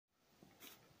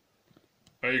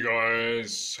Hey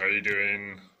guys, how you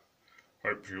doing?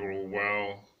 Hope you're all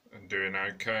well and doing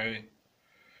okay.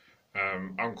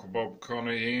 Uncle Bob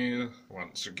Connor here,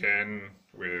 once again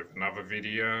with another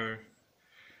video.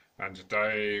 And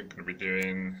today I'm going to be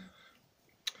doing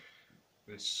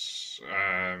this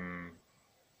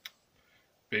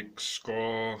big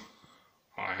score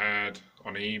I had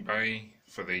on eBay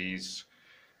for these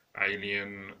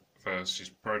Alien versus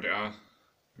Predator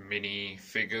mini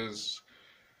figures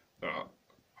that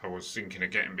I was thinking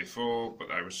of getting before, but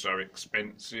they were so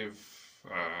expensive.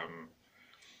 I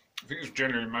think it was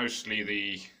generally mostly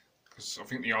because I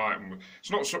think the item,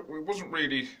 it's not so, it wasn't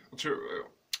really,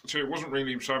 it wasn't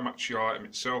really so much the item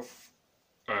itself.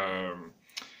 I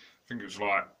think it was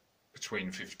like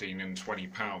between £15 and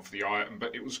 £20 for the item,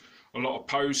 but it was a lot of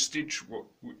postage,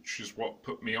 which is what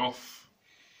put me off.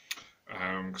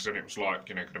 Because then it was like,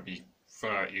 going to be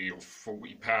 £30 or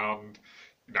 £40,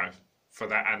 for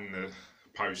that and the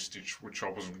postage, which I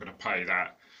wasn't going to pay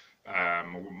that. I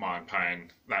wouldn't mind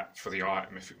paying that for the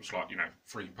item if it was like,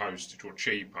 free postage or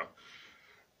cheaper.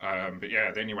 But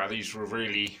yeah, anyway, these were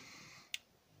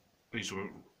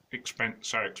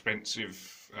so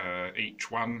expensive each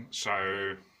one.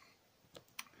 So,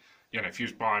 if you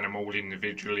was buying them all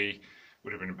individually, it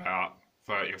would have been about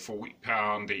 £30 or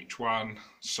 £40 each one.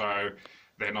 So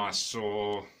then I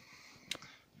saw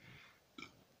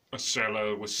a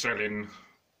seller was selling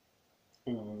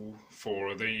all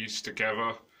four of these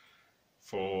together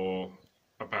for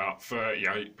about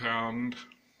 £38.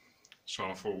 So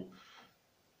I thought,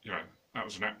 that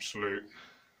was an absolute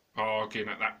bargain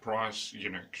at that price,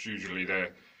 because usually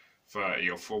they're 30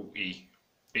 or 40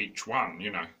 each one,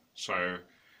 So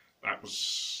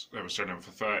they were selling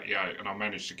for 38, and I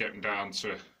managed to get them down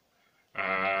to,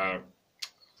 I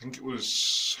think it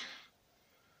was,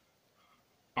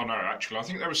 oh no, actually, I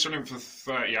think they were selling for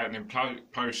 38 and then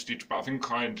postage, but I think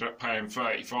I ended up paying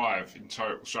 35 in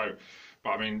total. So, but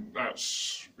I mean,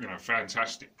 that's,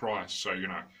 fantastic price. So,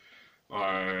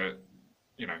 I,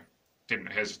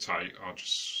 didn't hesitate. I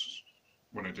just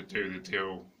wanted to do the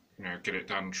deal, get it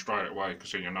done straight away,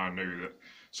 because, I knew that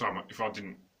if I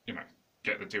didn't,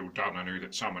 get the deal done, I knew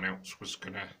that someone else was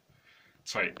going to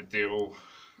take the deal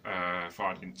if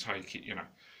I didn't take it,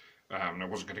 I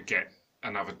wasn't going to get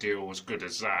another deal as good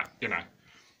as that,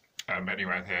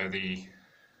 Anyway, they're the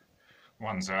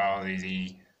ones are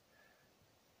the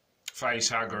face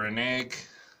hugger and egg,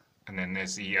 and then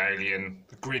there's the alien,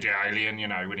 the grid alien,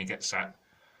 when he gets that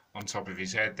on top of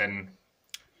his head, then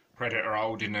Predator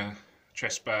holding a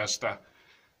chest burster,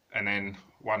 and then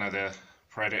one of the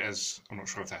Predators, I'm not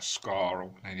sure if that's Scar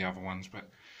or any of the other ones, but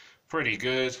pretty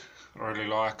good. I really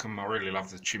like them. I really love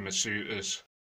the Chimasutas.